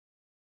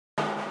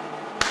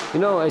You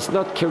know, it's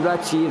not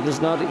Karachi, it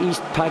is not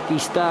East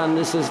Pakistan,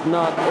 this is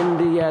not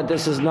India,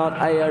 this is not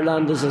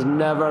Ireland, this is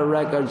Never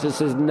Records,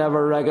 this is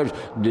Never Records,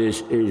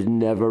 this is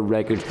Never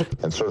Records.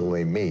 And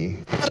certainly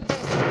me.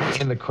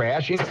 In the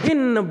crash.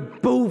 In the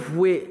booth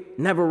with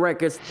Never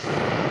Records.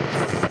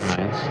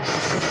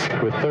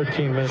 With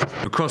 13 minutes.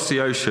 Across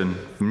the ocean,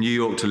 from New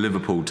York to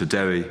Liverpool to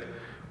Derry,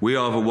 we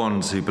are the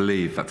ones who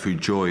believe that through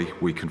joy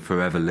we can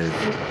forever live.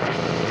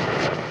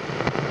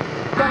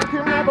 Thank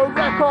you, Never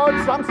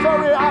Records. I'm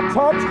sorry I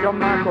touched your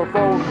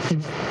microphone.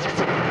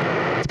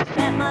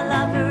 Met my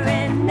lover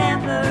in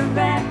Never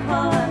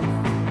Records,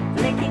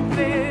 flicking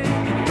through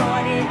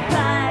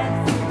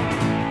 45s,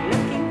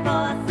 looking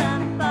for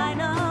some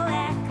final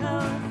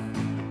echoes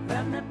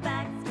from the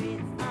back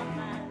streets of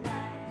my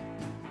life.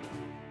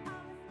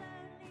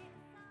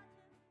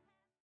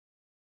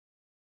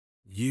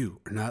 You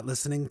are not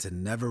listening to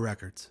Never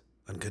Records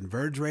on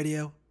Converge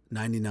Radio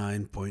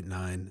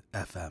 99.9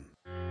 FM.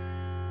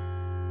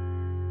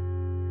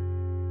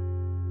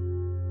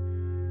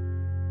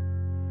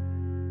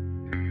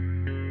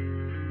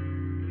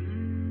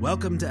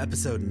 Welcome to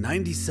episode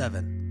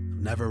 97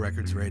 of Never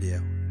Records Radio.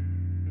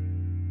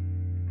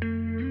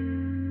 And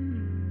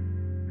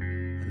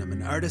I'm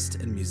an artist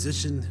and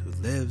musician who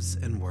lives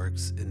and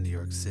works in New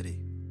York City.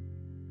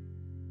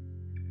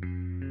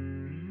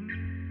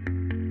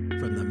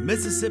 From the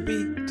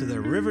Mississippi to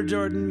the River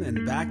Jordan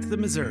and back to the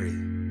Missouri,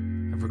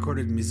 I've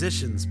recorded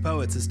musicians,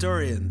 poets,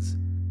 historians,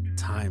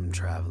 time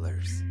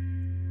travelers.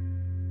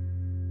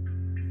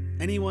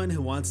 Anyone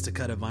who wants to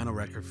cut a vinyl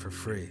record for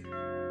free.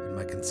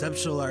 My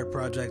conceptual art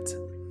project,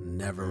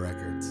 Never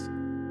Records.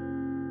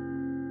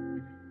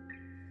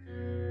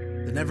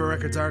 The Never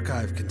Records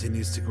archive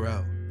continues to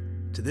grow.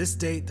 To this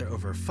date, there are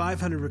over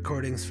 500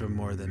 recordings from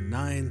more than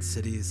 9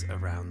 cities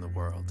around the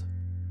world.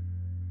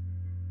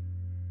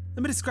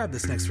 Let me describe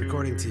this next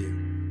recording to you.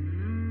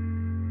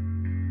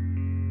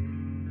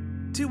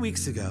 2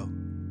 weeks ago,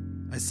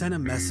 I sent a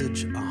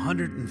message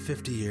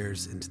 150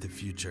 years into the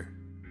future.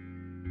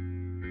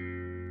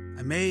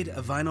 I made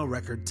a vinyl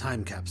record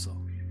time capsule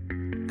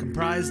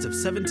comprised of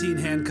 17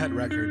 hand-cut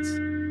records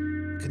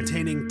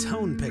containing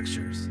tone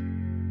pictures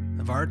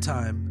of our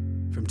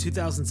time from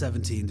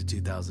 2017 to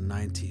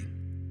 2019,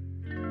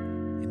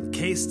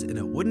 encased in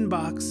a wooden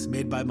box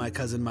made by my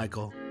cousin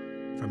Michael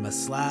from a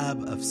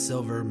slab of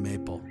silver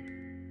maple.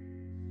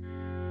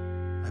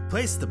 I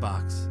placed the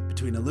box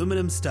between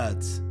aluminum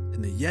studs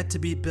in the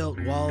yet-to-be-built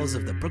walls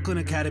of the Brooklyn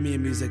Academy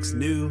of Music's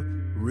new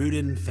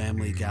Rudin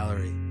Family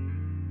Gallery,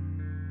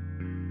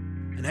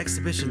 an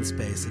exhibition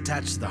space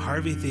attached to the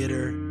Harvey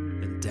Theater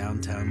in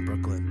downtown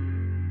Brooklyn.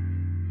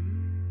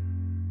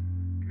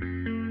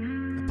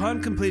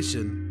 Upon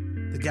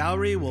completion, the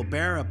gallery will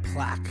bear a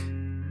plaque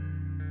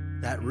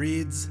that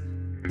reads,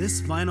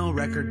 "This vinyl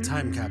record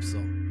time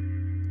capsule,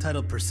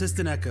 titled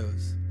Persistent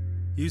Echoes,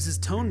 uses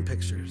tone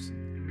pictures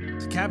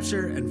to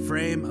capture and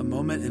frame a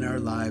moment in our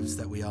lives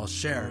that we all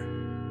share,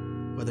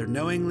 whether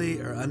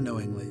knowingly or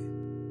unknowingly,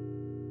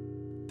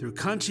 through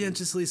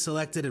conscientiously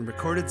selected and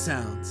recorded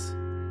sounds,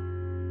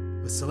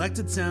 with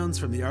selected sounds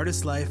from the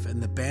artist's life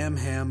and the Bam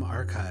Ham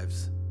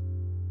archives.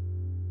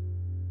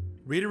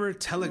 Readerer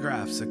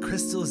telegraphs a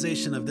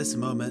crystallization of this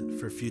moment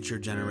for future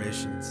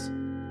generations."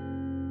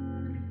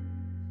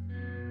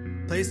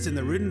 Placed in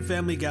the Rudin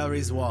Family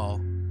Gallery's wall,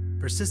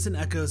 Persistent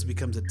Echoes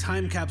becomes a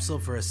time capsule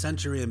for a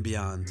century and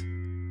beyond.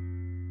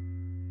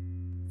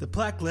 The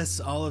plaque lists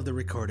all of the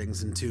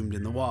recordings entombed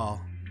in the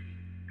wall.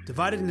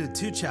 Divided into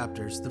 2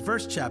 chapters, the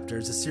first chapter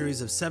is a series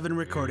of 7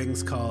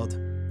 recordings called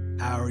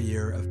Our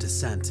Year of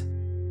Descent.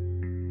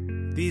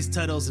 These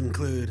titles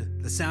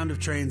include The Sound of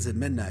Trains at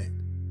Midnight,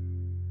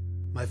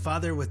 My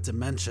Father with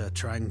Dementia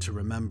Trying to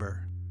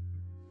Remember,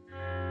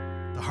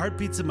 The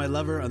Heartbeats of My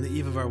Lover on the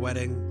Eve of Our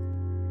Wedding,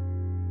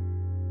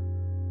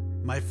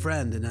 My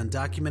Friend, an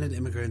Undocumented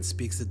Immigrant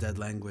Speaks a Dead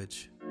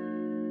Language,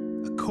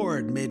 A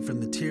Chord Made from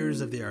the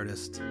Tears of the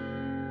Artist,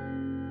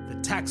 The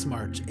Tax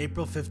March,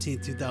 April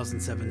 15,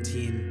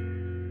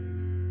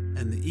 2017,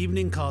 and The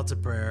Evening Call to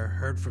Prayer,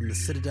 heard from the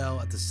Citadel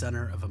at the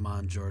center of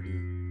Amman,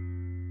 Jordan.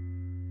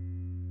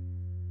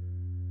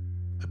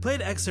 I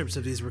played excerpts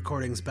of these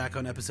recordings back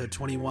on episode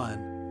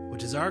 21,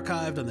 which is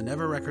archived on the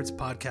Never Records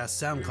podcast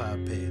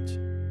SoundCloud page.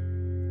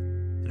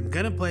 And I'm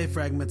going to play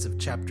fragments of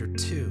chapter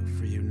 2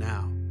 for you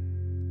now.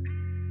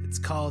 It's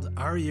called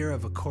Our Year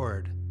of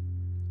Accord,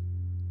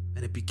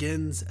 and it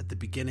begins at the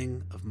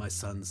beginning of my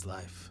son's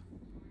life.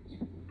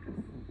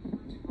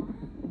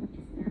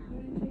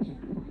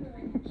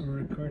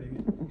 We're recording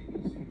it.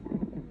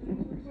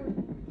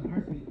 The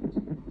heartbeat.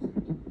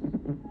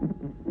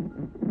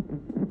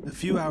 A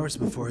few hours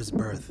before his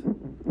birth,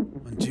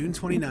 on June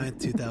 29,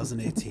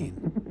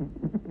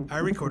 2018, I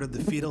recorded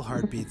the fetal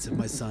heartbeats of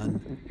my son,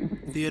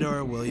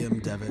 Theodore William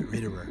Devitt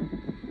Reederer.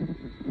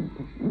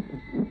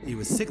 He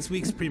was 6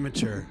 weeks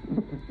premature,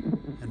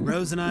 and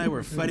Rose and I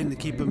were fighting to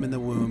keep him in the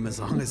womb as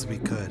long as we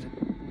could.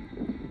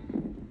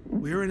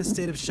 We were in a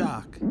state of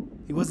shock.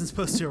 He wasn't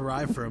supposed to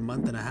arrive for a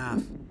month and a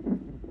half,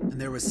 and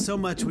there was so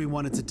much we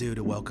wanted to do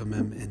to welcome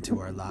him into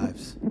our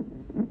lives.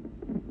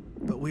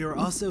 But we were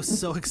also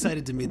so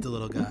excited to meet the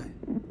little guy,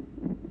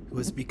 who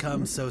has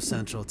become so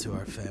central to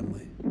our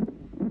family.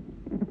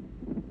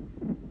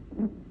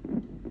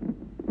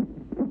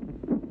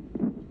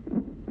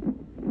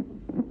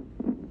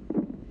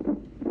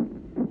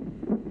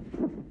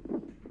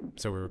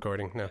 So we're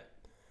recording now.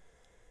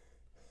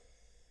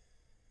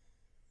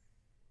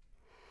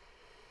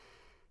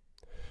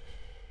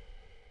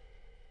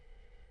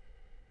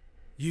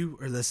 You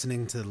are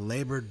listening to the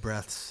labored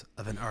breaths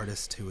of an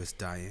artist who is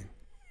dying.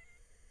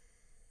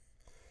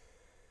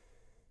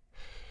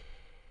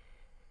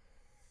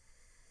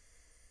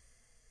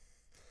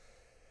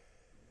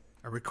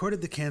 I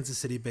recorded the Kansas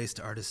City-based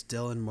artist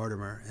Dylan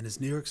Mortimer in his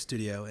New York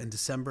studio in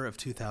December of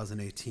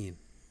 2018.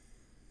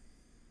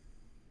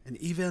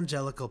 An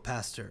evangelical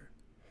pastor,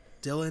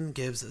 Dylan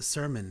gives a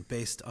sermon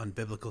based on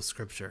biblical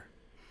scripture.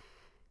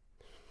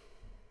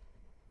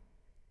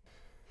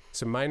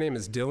 So my name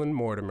is Dylan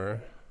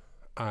Mortimer.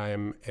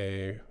 I'm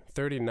a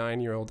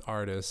 39-year-old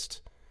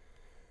artist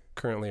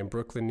currently in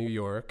Brooklyn, New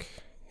York.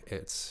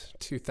 It's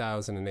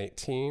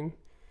 2018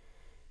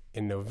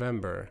 in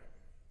November.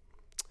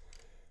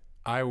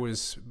 I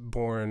was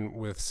born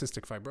with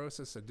cystic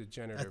fibrosis, a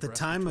degenerative At the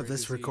time of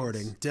this disease,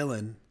 recording,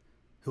 Dylan,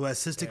 who has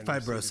cystic and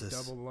received a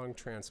fibrosis, double lung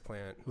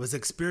transplant was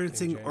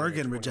experiencing in January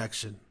organ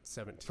rejection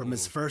 2017. from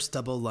his first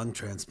double lung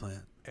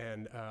transplant.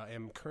 And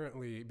am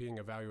currently being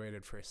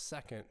evaluated for a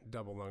second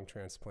double lung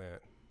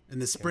transplant. In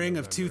the spring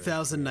of November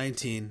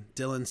 2019,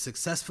 Dylan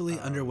successfully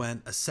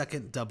underwent a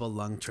second double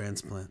lung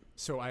transplant.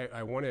 So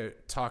I want to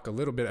talk a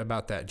little bit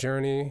about that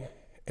journey,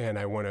 and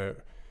I want to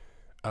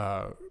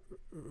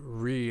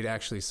read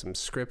actually some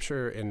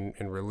scripture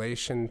in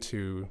relation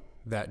to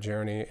that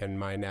journey and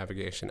my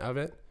navigation of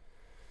it.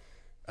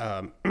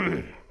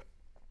 Cystic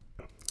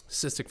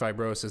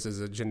fibrosis is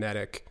a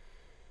genetic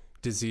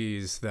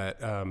disease that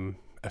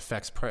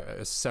affects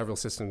several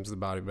systems of the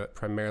body, but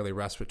primarily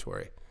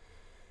respiratory.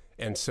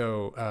 And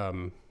so,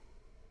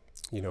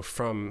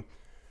 from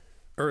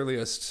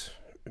earliest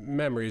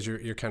memories,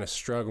 you're kind of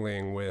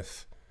struggling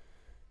with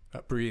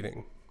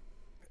breathing.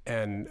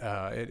 And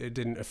it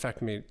didn't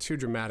affect me too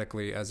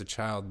dramatically as a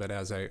child, but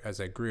as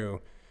I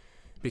grew,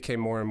 it became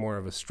more and more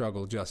of a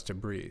struggle just to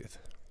breathe.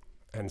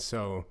 And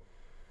so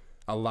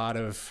a lot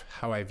of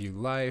how I view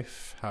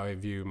life, how I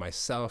view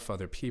myself,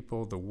 other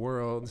people, the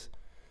world,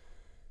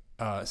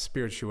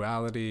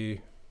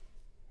 spirituality,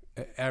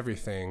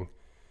 everything,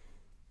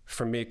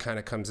 for me kind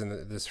of comes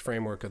in this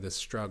framework of this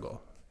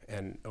struggle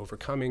and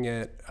overcoming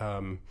it,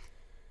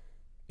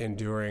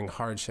 enduring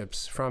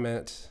hardships from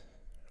it,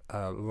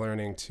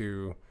 learning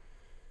to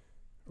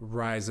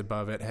rise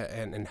above it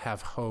and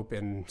have hope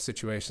in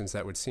situations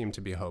that would seem to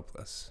be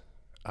hopeless.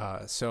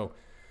 So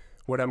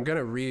what I'm going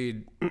to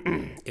read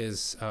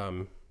is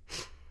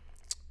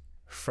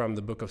from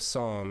the book of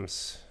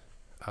Psalms,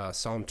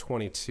 Psalm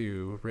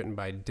 22, written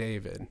by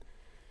David.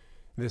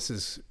 This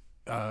is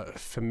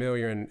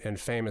familiar and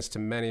famous to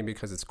many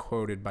because it's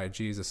quoted by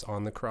Jesus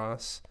on the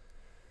cross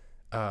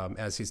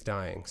as he's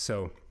dying.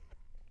 So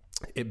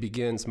it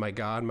begins, my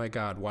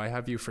God, why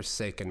have you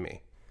forsaken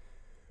me?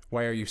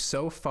 Why are you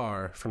so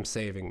far from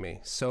saving me,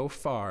 so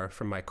far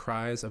from my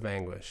cries of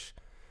anguish?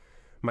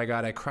 My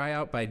God, I cry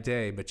out by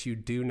day, but you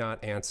do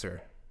not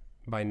answer.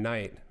 By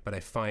night, but I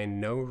find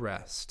no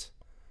rest.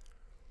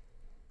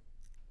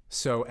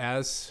 So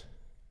as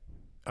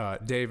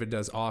David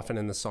does often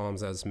in the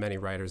Psalms, as many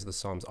writers of the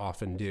Psalms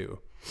often do,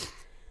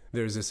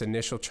 there's this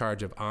initial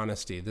charge of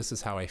honesty. This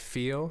is how I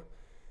feel.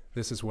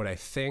 This is what I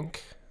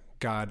think.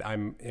 God,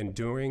 I'm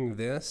enduring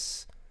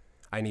this.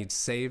 I need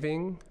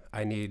saving.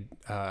 I need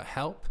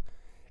help.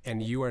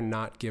 And you are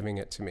not giving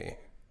it to me.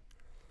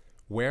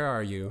 Where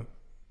are you?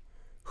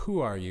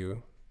 Who are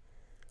you?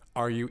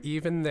 Are you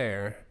even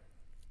there?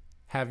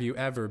 Have you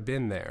ever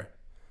been there?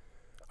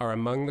 Are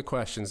among the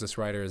questions this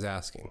writer is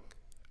asking.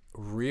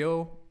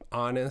 Real,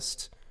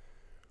 honest,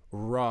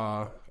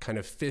 raw, kind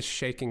of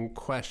fish-shaking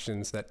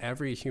questions that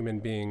every human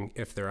being,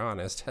 if they're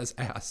honest, has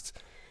asked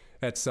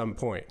at some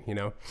point,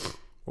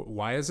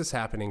 Why is this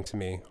happening to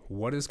me?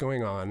 What is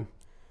going on?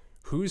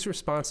 Who's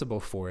responsible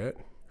for it?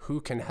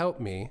 Who can help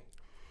me?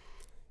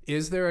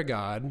 Is there a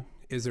God?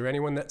 Is there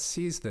anyone that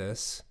sees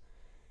this?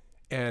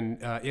 And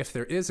if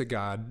there is a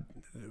God,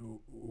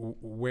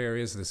 where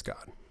is this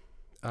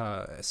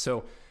God?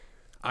 So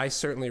I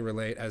certainly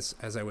relate,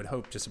 as I would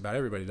hope just about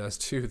everybody does,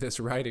 to this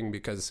writing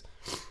because,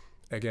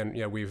 again,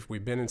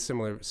 we've been in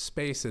similar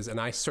spaces,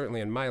 and I certainly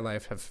in my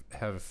life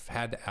have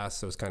had to ask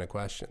those kind of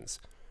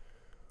questions.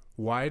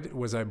 Why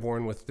was I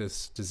born with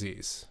this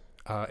disease?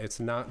 It's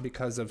not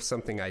because of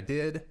something I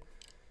did.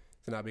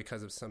 It's not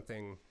because of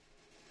something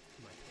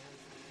my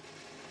parents.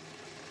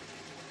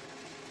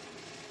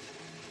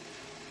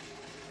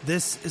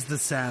 This is the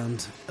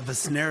sound of a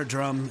snare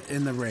drum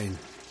in the rain.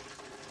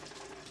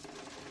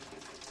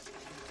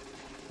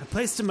 I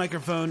placed a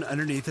microphone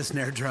underneath a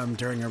snare drum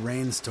during a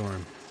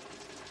rainstorm.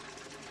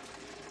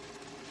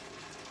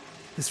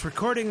 This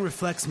recording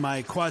reflects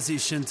my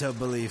quasi-Shinto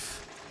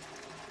belief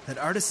that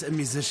artists and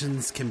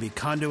musicians can be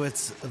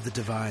conduits of the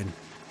divine.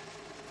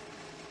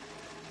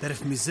 that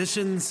if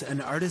musicians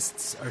and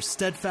artists are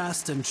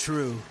steadfast and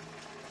true,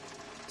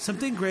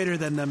 something greater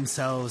than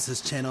themselves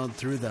is channeled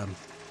through them.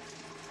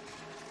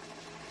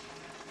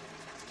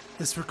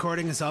 This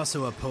recording is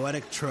also a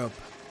poetic trope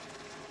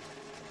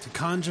to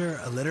conjure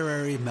a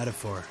literary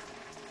metaphor,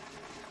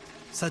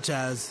 such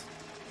as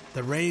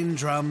the rain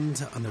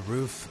drummed on the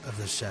roof of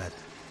the shed.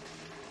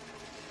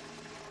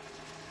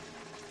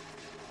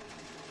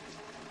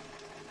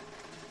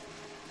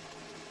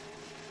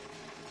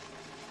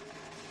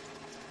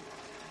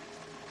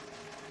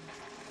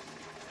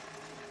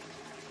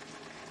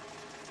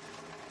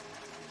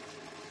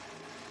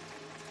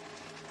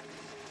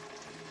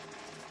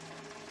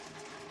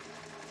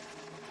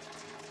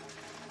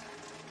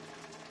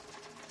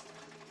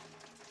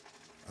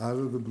 Out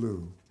of the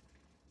blue,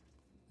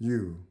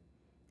 you,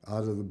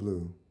 out of the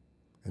blue,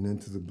 and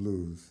into the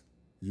blues,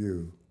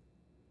 you,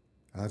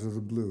 out of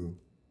the blue,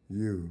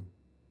 you,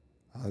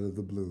 out of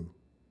the blue,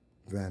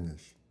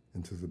 vanish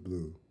into the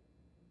blue,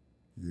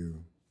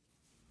 you.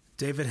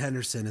 David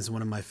Henderson is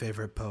one of my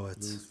favorite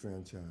poets. Blues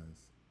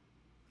franchise.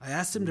 I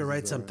asked him to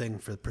write something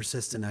for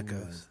Persistent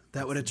Echoes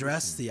that would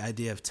address the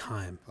idea of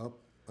time, Up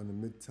on the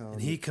Midtown,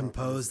 and he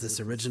composed this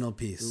original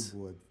piece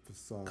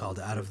called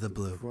Out of the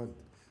Blue. Front,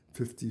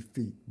 50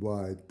 feet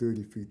wide,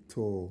 30 feet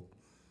tall,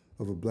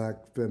 of a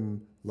black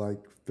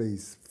femme-like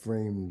face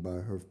framed by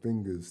her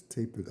fingers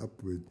tapered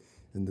upward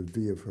in the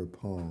V of her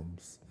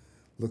palms.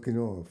 Looking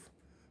off,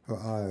 her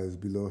eyes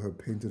below her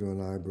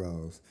painted-on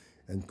eyebrows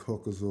and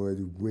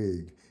Caucasoid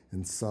wig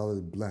in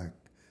solid black,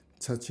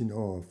 touching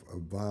off a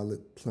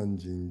violet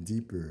plunging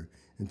deeper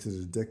into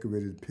the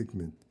decorated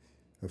pigment.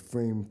 A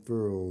frame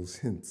furls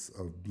hints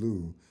of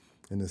blue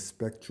and a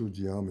spectral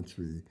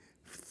geometry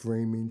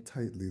framing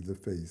tightly the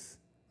face.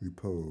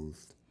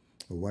 Reposed,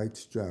 a white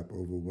strap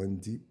over one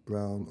deep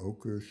brown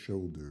ochre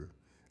shoulder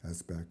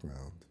as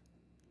background.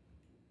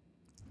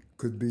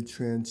 Could be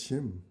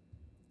Transhim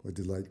or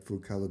delightful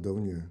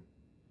Caledonia,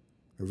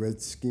 a red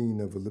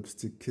skein of a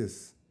lipstick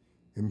kiss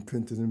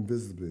imprinted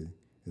invisibly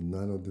in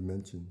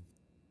nanodimension.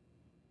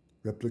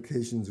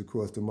 Replications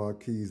across the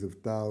marquees of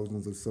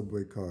thousands of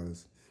subway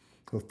cars,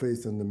 her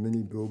face on the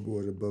mini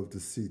billboard above the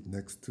seat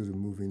next to the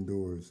moving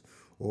doors,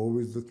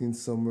 always looking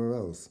somewhere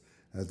else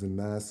as the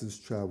masses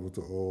travel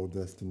to all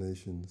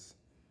destinations.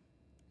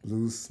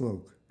 Blues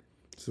smoke,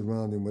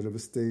 surrounding whatever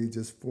stage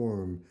has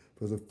formed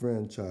for the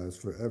franchise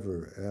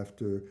forever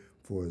after,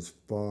 for as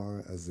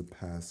far as the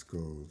past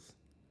goes.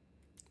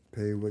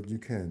 Pay what you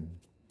can.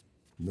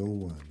 No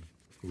one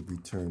will be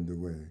turned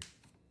away.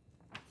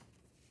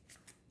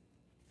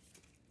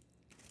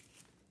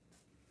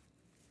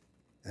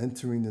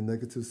 Entering the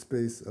negative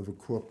space of a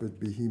corporate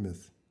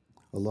behemoth,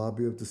 a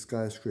lobby of the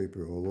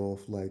skyscraper or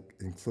loft-like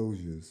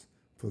enclosures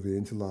for the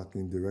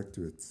interlocking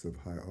directorates of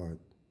high art.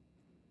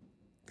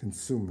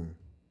 Consumer,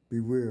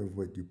 beware of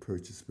what you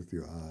purchase with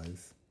your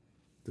eyes,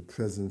 the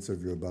presence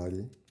of your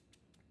body.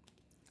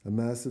 A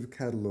massive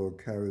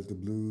catalog carries the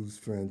blues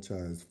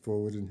franchise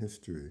forward in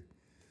history.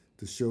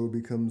 The show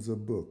becomes a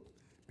book,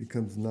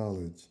 becomes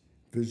knowledge,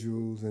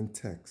 visuals, and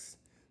text.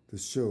 The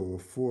show a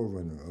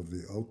forerunner of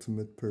the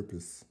ultimate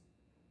purpose.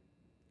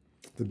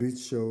 The Beach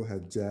Show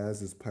had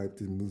jazz as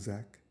piped in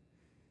Muzak,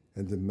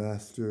 and the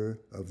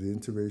master of the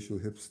interracial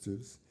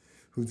hipsters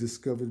who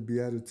discovered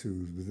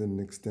beatitude within an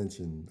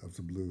extension of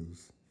the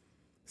blues,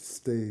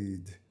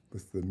 stayed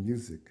with the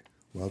music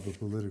while the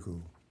political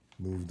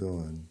moved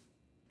on.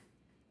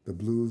 The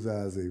blues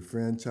as a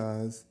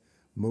franchise,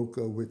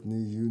 Mocha,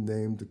 Whitney, you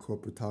named the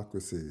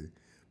corporatocracy,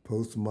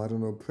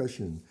 postmodern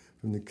oppression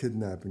from the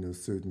kidnapping of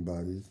certain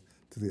bodies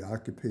to the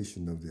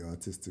occupation of the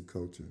artistic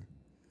culture.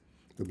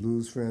 The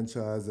blues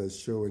franchise as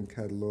show and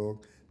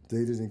catalog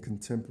dated in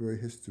contemporary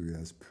history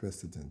as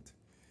precedent,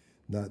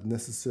 not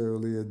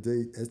necessarily a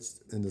date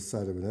etched in the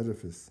side of an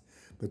edifice,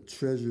 but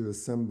treasure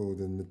assembled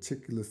and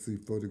meticulously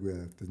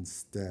photographed and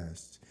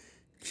stashed,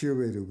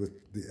 curated with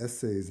the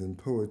essays and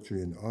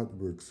poetry and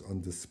artworks on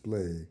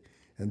display,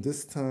 and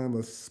this time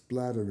a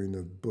splattering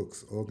of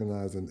books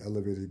organized on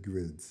elevated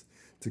grids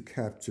to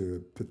capture a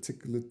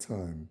particular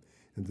time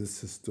in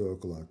this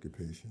historical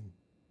occupation.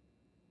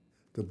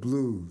 The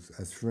blues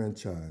as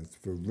franchised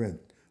for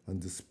rent on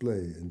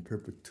display in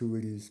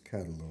perpetuity's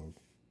catalog.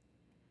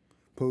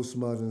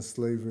 Postmodern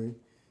slavery,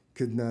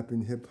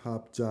 kidnapping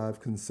hip-hop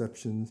jive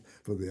conceptions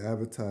for the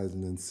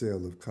advertising and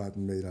sale of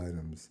cotton-made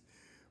items,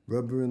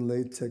 rubber and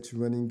latex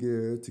running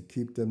gear to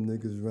keep them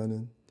niggas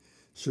running,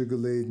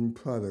 sugar-laden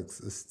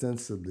products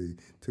ostensibly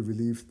to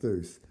relieve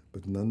thirst,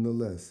 but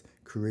nonetheless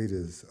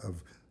creators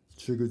of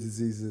sugar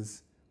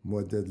diseases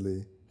more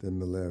deadly than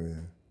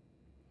malaria.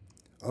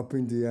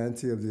 Upping the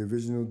ante of the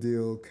original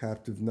deal,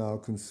 captive now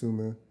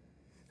consumer,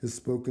 his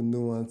spoken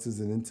nuances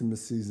and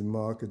intimacies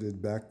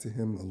marketed back to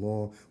him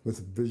along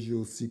with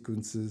visual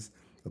sequences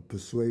of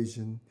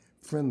persuasion,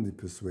 friendly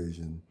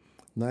persuasion,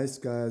 nice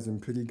guys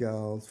and pretty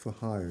gals for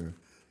hire,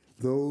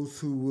 those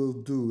who will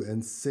do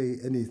and say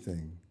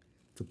anything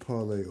to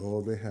parlay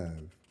all they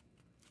have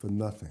for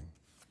nothing,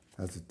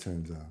 as it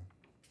turns out.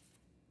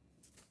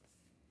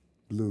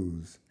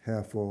 Blues,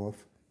 half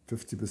off,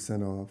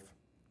 50% off,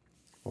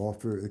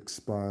 Offer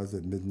expires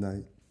at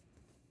midnight.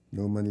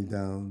 No money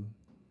down.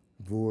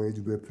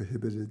 Void where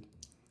prohibited.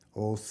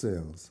 All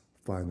sales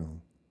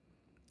final.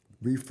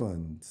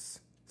 Refunds.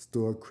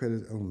 Store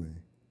credit only.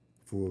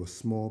 For a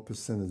small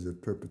percentage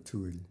of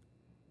perpetuity.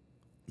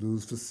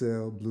 Blues for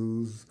sale.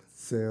 Blues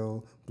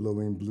sale.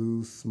 Blowing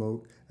blues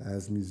smoke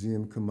as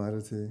museum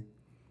commodity.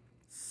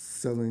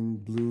 Selling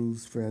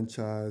blues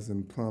franchise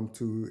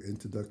impromptu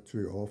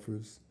introductory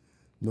offers.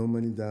 No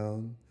money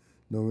down.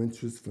 No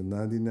interest for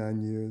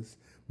 99 years.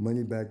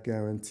 Money back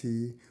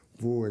guarantee.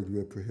 Void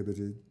where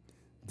prohibited.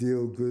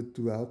 Deal good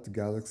throughout the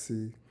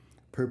galaxy.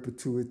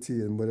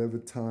 Perpetuity in whatever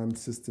time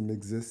system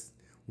exists.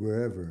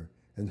 Wherever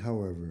and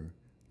however.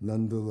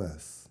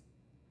 Nonetheless.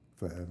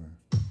 Forever.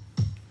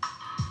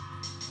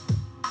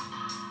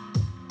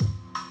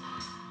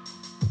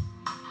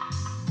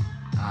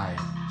 Alright,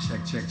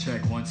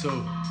 check, 1,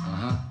 2.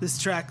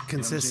 This track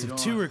consists of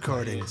two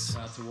recordings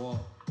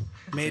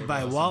made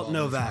by Walt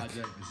Novak. This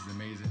is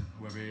amazing.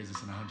 Whoever hears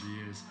this in 100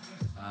 years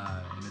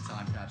in the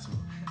time capsule.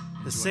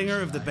 The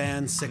singer of the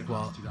band Sick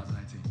Walt.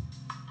 2019.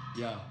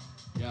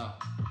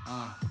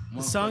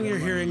 The song you're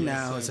hearing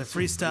now is a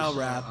freestyle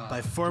rap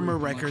by former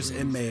Rikers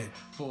inmate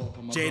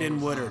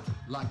Jaden Woodard,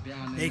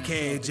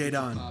 aka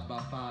Jadon.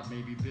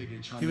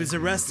 He was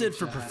arrested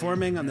for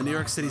performing on the New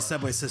York City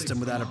subway system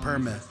without a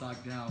permit.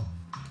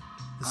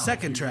 The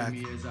second track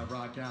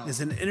is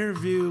an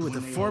interview with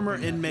a former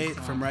inmate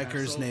from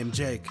Rikers named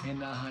Jake.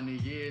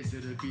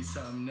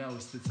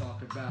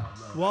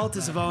 Walt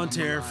is a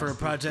volunteer for a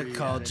project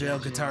called Jail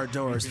Guitar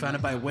Doors,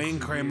 founded by Wayne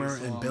Kramer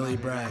and Billy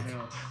Bragg,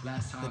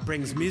 that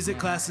brings music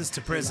classes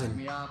to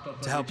prison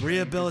to help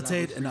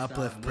rehabilitate and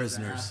uplift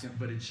prisoners.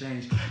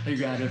 They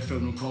gotta fill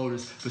them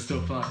quotas, but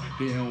still fuck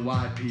the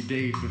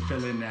NYPD for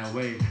feeling that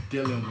way,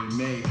 dealing with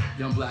me.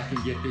 Young black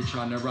and gifted,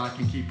 trying to rock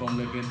and keep on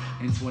living.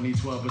 In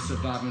 2012, we're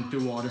surviving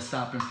through all the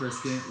stopping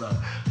frisking. Look,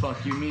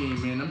 fuck you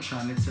mean, man, I'm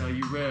trying to tell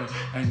you real.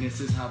 And this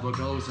is how it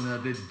goes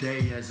another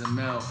day as a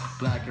male.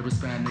 Black and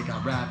Hispanic,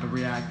 I rap and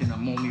react, and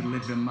I'm only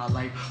living my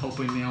life,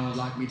 hoping they don't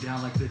lock me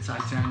down like the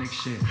Titanic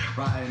shit.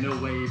 Riding the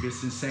wave,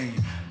 it's insane.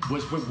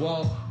 Was with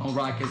Walt on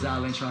Rikers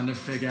Island trying to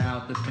figure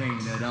out the pain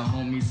that our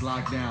homies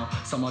locked down.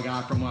 Some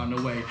guy from on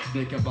the way,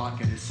 Nick and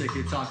Barker, the sick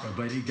and talker,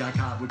 but he got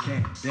caught with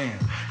Kane. Damn,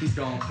 he's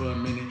gone for a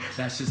minute,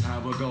 that's just how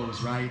it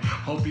goes, right?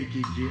 Hope he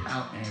can get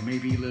out and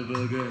maybe live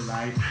a good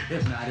life.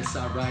 If not, it's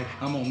alright,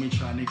 I'm only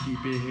trying to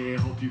keep it here.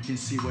 Hope you can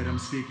see what I'm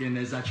speaking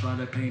as I try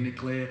to paint it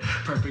clear.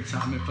 Perfect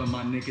timing for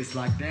my niggas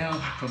locked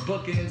down. From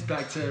bookings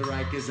back to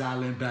Rikers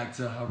Island, back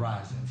to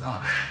Horizons.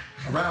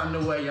 Around the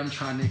way, I'm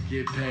trying to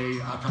get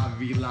paid. I'd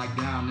probably be locked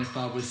down if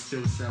I was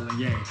still selling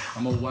yay.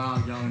 I'm a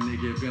wild young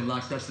nigga, been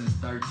locked up since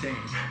 13.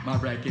 My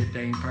record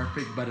ain't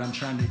perfect, but I'm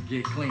trying to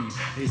get clean.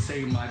 They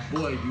say, my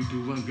boy, you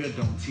doing good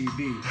on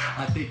TV.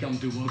 I think I'm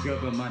doing good,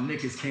 but my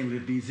niggas can't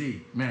live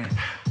easy. Man,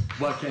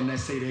 what can I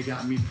say? They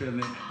got me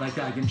feeling like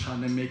I am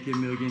trying to make a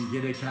million,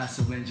 get a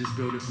castle and just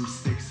build it from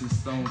sticks and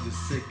stones. It's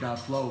sick, I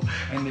flow.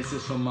 And this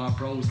is for my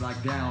bros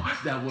locked down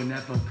that will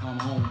never come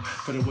home.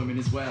 For the women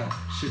as well,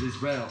 shit is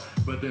real.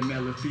 But the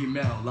male or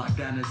female, locked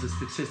down as a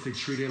statistic,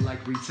 treated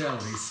like retail.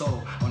 They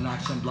sold on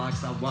auction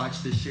blocks. I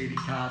watch the shady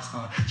cops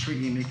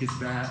treating niggas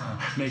bad,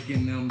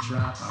 making them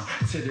drop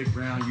to the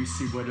ground. You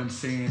see what I'm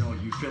saying? Or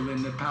you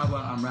feeling the power?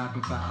 I'm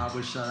rapping for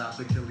hours. Shout out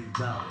to Kelly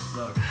Ballard.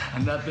 Look,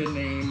 another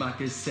name I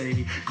could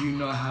say. You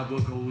know how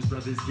it goes,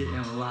 brothers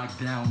getting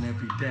locked down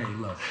every day.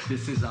 Look,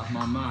 this is off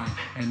my mind,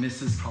 and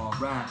this is called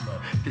rap.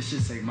 Look, this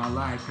should save my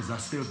life, cause I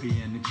still be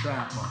in the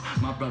trap.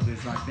 My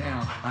brother's locked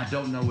down, I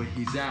don't know where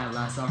he's at.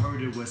 Last I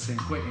heard it was San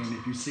Quentin.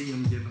 If you see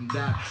him, give him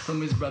that. Some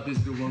of his brothers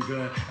doing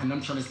good, and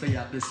I'm trying to stay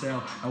out the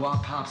cell. Now our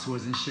pops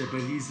wasn't shit,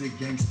 but he's a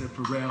gangster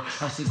for real.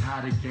 That's just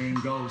how the game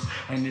goes,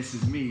 and this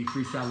is me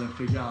freestyling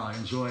for y'all.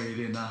 Enjoy it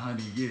in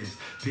 100 years.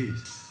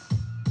 Peace.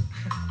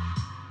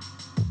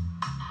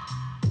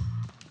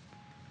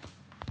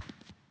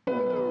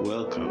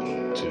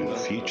 Welcome to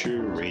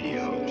Future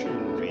Radio,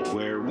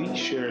 where we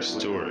share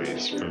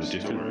stories from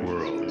different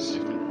worlds,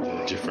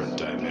 different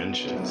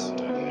dimensions,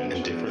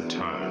 and different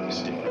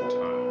times.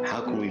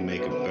 How can we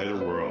make a better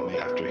world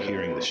after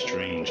hearing the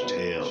strange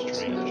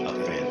tales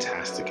of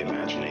fantastic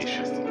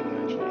imagination?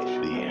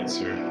 The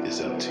answer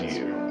is up to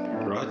you.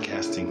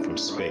 Broadcasting from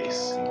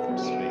space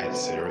at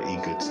Sarah E.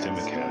 Good STEM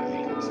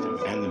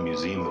Academy and the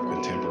Museum of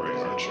Contemporary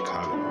Art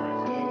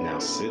Chicago. Now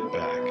sit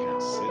back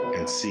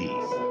and see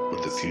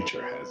what the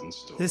future has in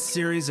store. This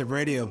series of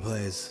radio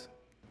plays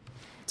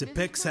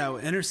depicts how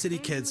inner city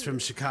kids from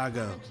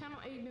Chicago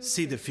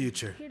see the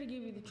future.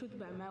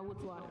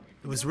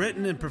 It was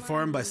written and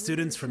performed by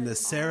students from the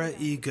Sarah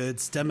E. Good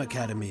STEM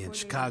Academy in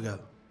Chicago,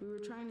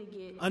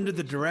 under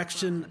the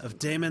direction of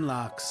Damon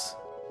Locks,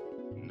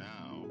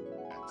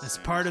 as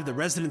part of the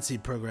residency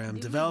program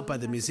developed by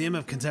the Museum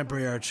of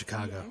Contemporary Art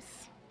Chicago.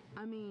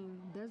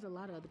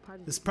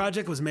 This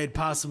project was made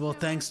possible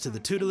thanks to the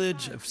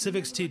tutelage of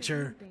civics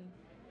teacher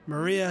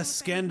Maria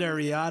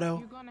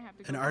Scandariato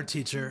and art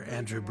teacher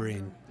Andrew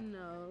Breen.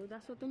 No,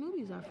 that's what the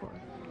newbies are for.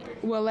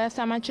 Well, last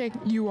time I checked,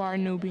 you are a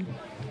newbie.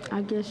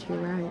 I guess you're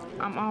right.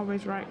 I'm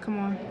always right. Come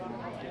on.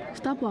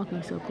 Stop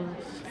walking so close.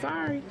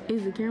 Sorry.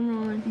 Is the camera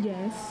on?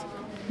 Yes.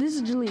 This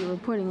is Julia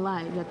reporting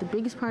live at the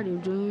biggest party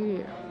of junior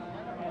year.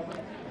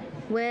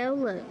 Well,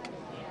 look.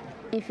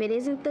 If it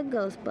isn't the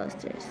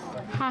Ghostbusters.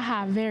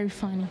 Haha, very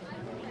funny.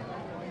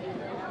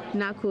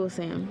 Not cool,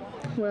 Sam.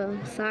 Well,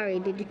 sorry.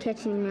 Did you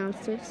catch any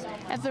monsters?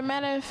 As a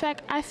matter of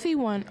fact, I see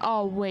one.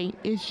 Oh, wait,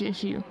 it's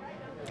just you.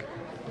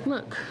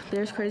 Look,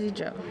 there's Crazy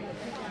Joe.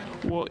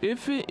 Well,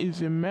 if it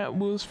isn't Matt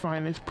Will's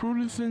finest,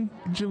 Prudence and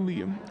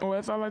Jalea, or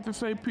as I like to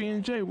say,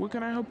 P&J, what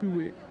can I help you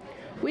with?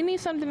 We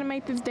need something to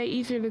make this day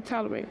easier to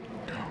tolerate.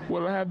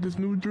 Well, I have this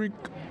new drink.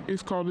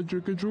 It's called a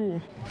drink of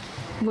drool.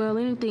 Well,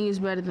 anything is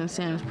better than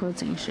Sam's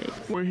protein shake.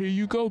 Well, here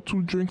you go,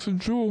 2 drinks of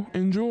drool.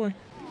 Enjoy.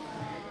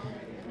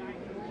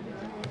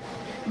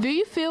 Do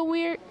you feel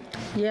weird?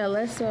 Yeah,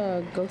 let's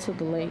go to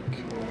the lake.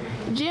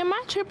 Jim, am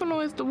I tripping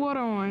or is the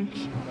water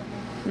orange?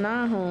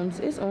 Nah, Holmes,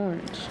 it's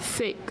orange.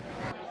 Sick.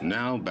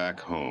 Now back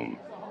home.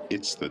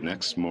 It's the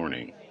next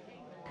morning.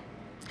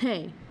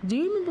 Hey, do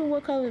you remember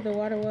what color the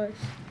water was?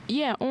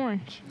 Yeah,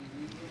 orange.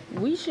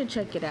 We should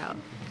check it out.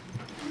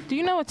 Do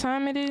you know what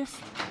time it is?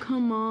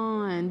 Come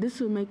on, this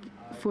would make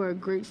for a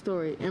great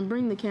story. And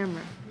bring the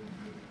camera.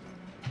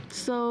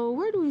 So,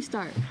 where do we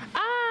start?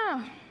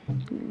 Ah!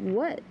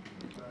 What?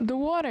 The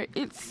water,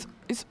 it's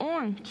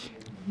orange.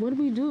 What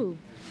do we do?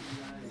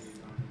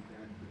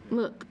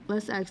 Look,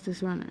 let's ask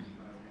this runner.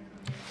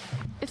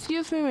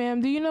 Excuse me,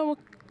 ma'am, do you know what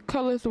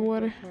color is the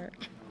water?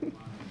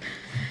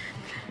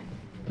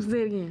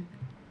 Say it again.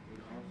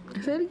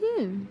 Say it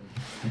again.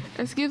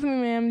 Excuse me,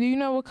 ma'am, do you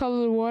know what color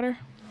is the water?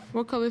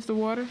 What color is the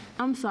water?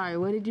 I'm sorry,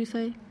 what did you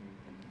say?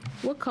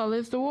 What color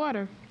is the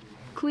water?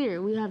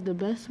 Clear, we have the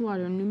best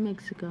water in New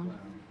Mexico.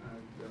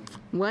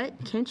 What?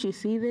 Can't you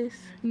see this?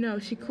 No,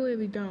 she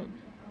clearly don't.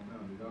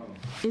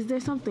 Is there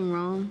something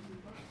wrong?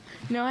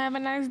 No, have a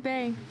nice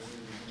day.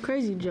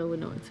 Crazy Joe would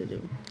know what to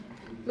do.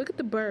 Look at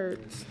the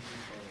birds.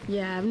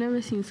 Yeah, I've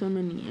never seen so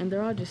many, and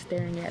they're all just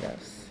staring at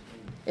us.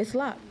 It's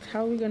locked.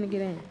 How are we gonna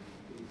get in?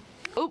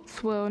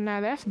 Oops, well,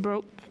 now that's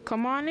broke.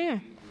 Come on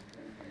in.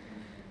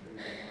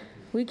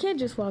 We can't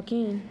just walk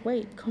in.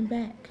 Wait, come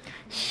back.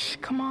 Shh,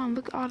 come on,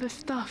 look at all this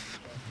stuff.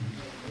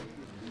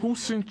 Who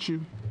sent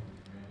you?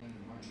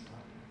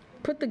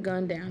 Put the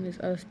gun down. It's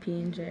us,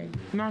 P&J.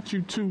 Not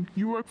you, too.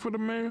 You work for the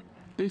mayor?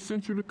 They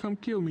sent you to come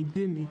kill me,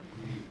 didn't he?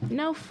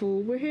 No,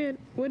 fool. We're here.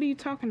 What are you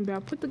talking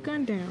about? Put the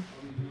gun down.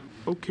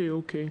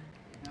 Okay.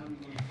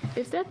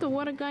 Is that the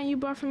water gun you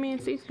bought for me in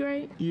 6th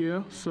grade?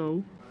 Yeah,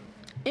 so?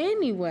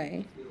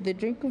 Anyway, the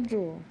drink of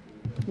drool.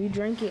 We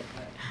drank it,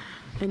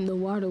 and the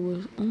water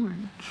was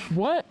orange.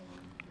 What?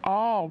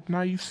 Oh,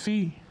 now you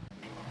see.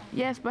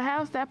 Yes, but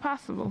how is that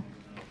possible?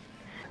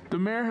 The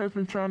mayor has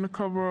been trying to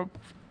cover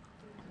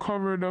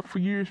it up for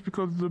years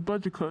because of the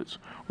budget cuts.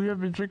 We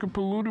have been drinking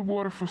polluted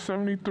water for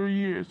 73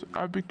 years.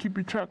 I've been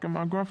keeping track of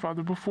my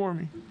grandfather before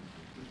me.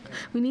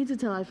 We need to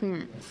tell our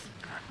parents.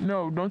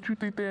 No, don't you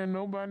think they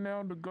know by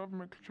now? The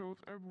government controls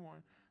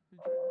everyone.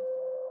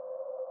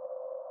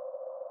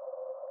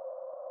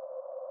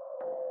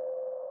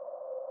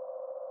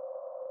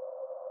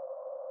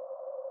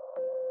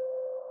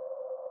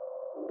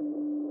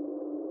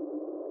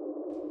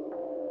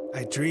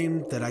 I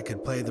dreamed that I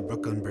could play the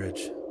Brooklyn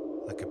Bridge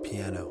like a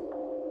piano.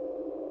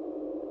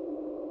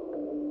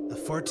 A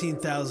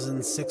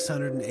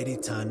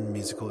 14,680-ton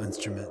musical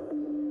instrument.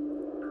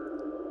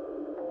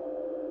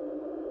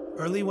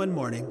 Early one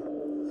morning,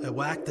 I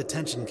whacked the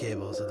tension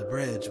cables of the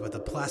bridge with a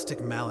plastic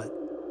mallet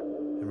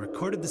and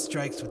recorded the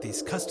strikes with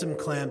these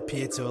custom-clamped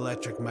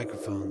piezoelectric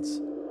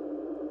microphones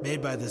made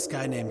by this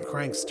guy named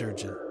Crank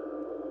Sturgeon.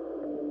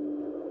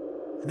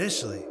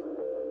 Initially,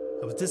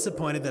 I was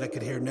disappointed that I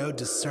could hear no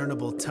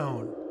discernible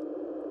tone.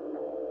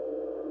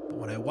 But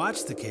when I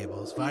watched the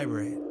cables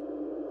vibrate,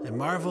 I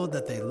marveled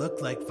that they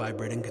looked like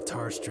vibrating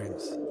guitar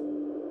strings.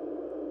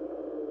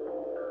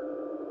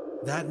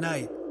 That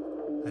night,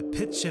 I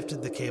pitch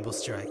shifted the cable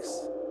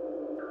strikes.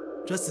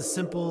 Just a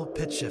simple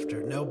pitch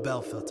shifter, no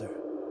bell filter.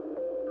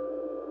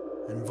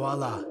 And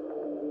voila,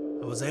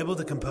 I was able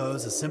to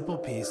compose a simple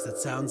piece that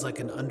sounds like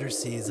an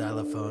undersea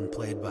xylophone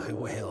played by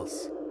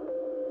whales.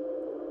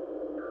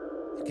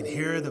 You can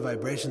hear the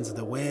vibrations of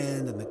the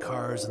wind and the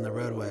cars on the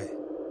roadway.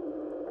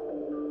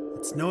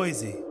 It's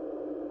noisy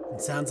and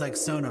sounds like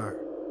sonar,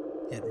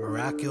 yet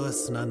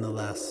miraculous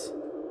nonetheless.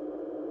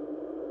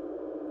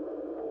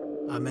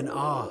 I'm in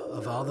awe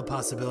of all the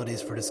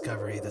possibilities for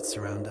discovery that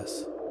surround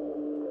us.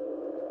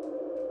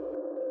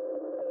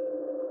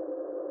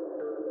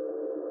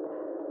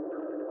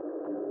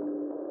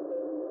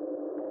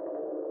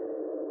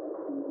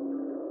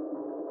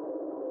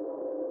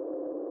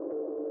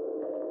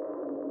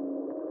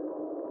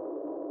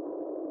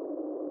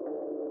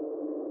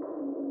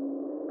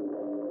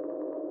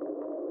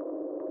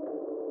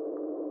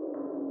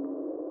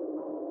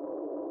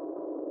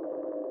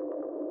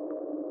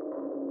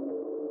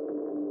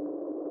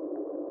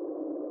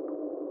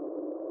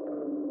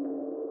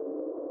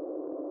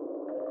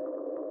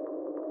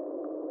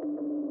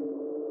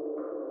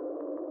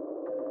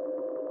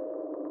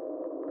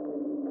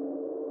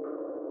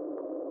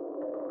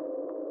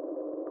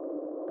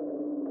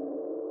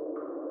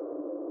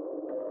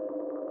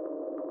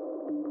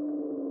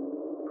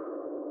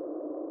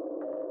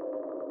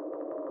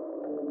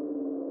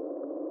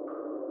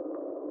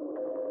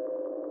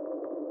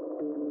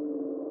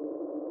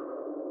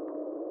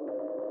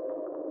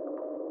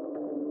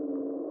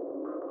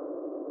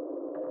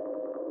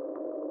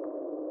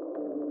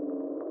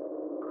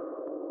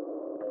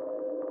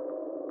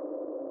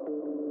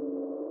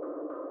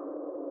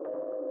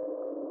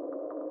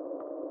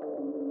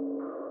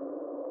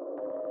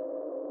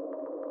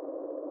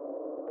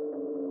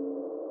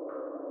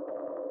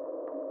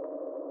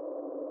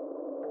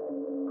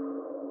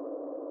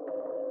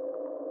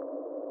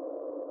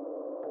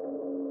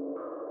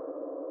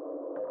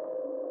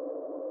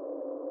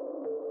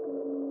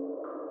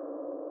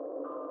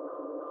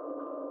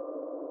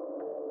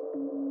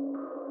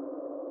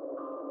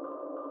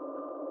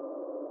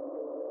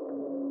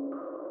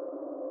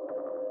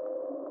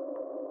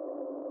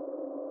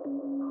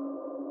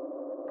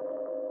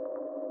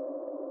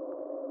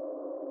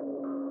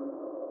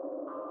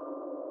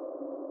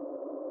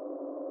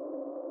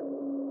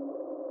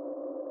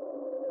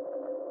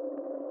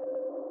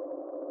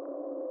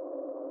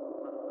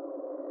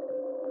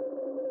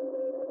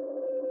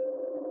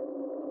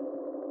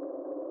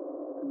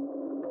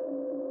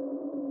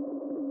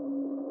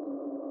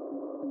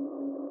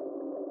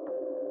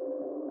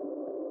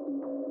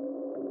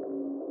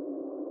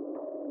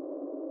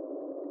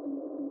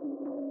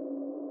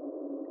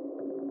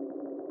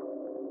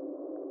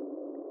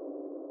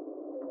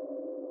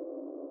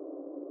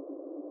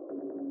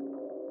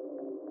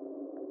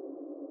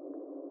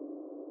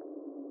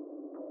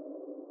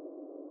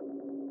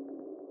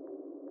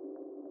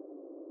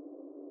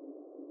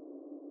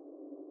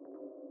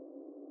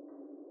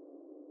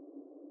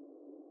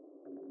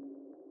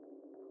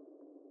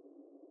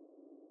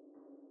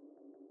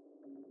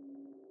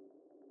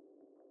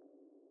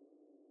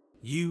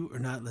 You are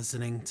not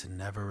listening to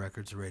Never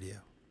Records Radio.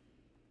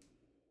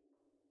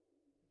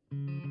 I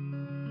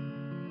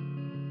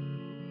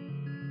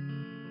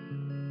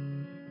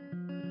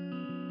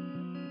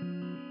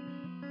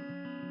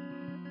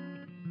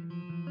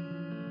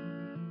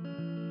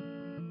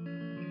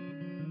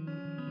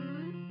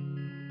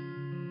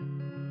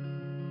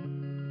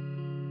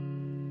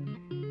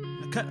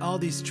cut all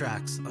these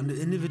tracks onto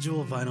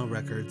individual vinyl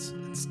records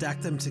and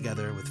stacked them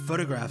together with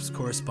photographs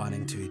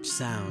corresponding to each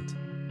sound.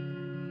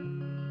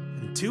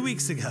 2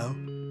 weeks ago,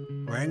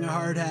 wearing a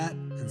hard hat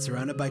and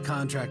surrounded by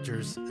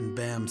contractors and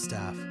BAM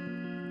staff,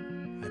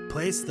 I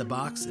placed the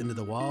box into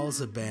the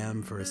walls of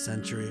BAM for a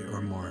century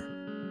or more.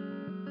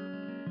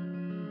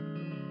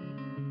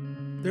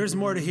 There's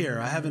more to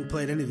hear. I haven't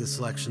played any of the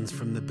selections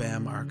from the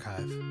BAM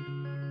archive.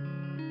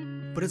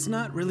 But it's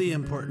not really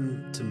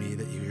important to me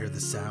that you hear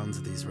the sounds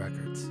of these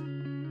records,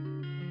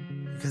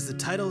 because the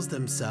titles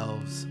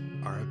themselves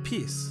are a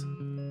piece,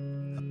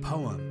 a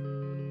poem,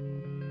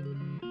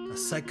 a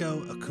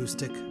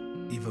psychoacoustic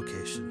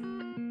evocation.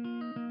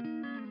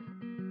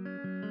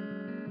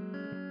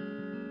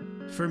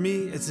 For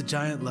me, it's a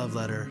giant love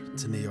letter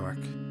to New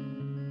York,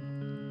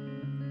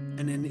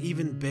 and an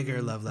even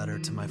bigger love letter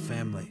to my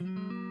family,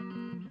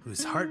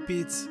 whose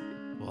heartbeats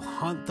will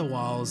haunt the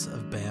walls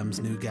of BAM's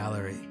new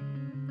gallery,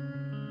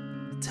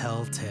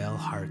 Telltale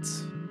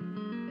Hearts.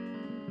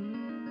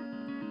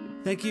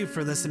 Thank you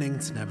for listening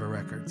to Never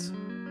Records.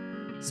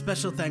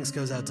 Special thanks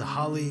goes out to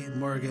Holly,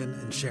 Morgan,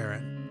 and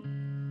Sharon,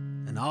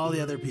 and all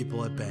the other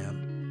people at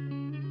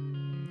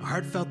BAM. A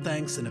heartfelt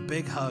thanks and a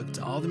big hug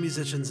to all the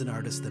musicians and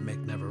artists that make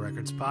Never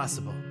Records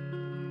possible.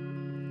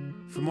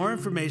 For more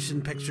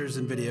information, pictures,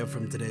 and video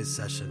from today's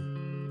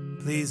session,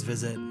 please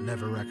visit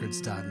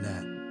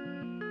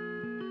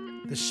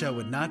neverrecords.net. This show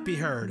would not be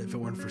heard if it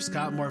weren't for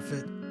Scott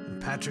Morfitt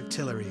and Patrick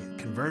Tillery at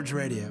Converge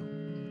Radio,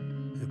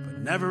 who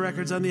put Never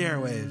Records on the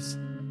airwaves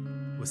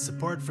with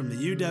support from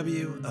the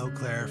UW Eau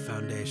Claire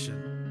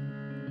Foundation.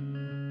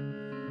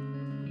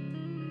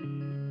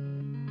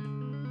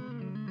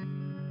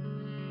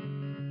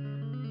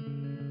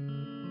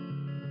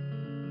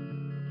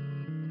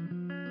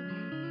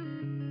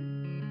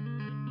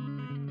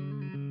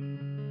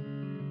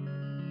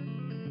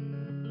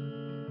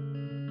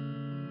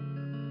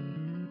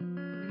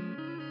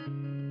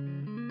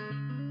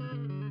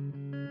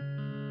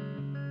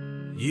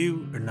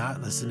 You are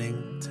not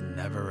listening to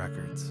Never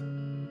Records.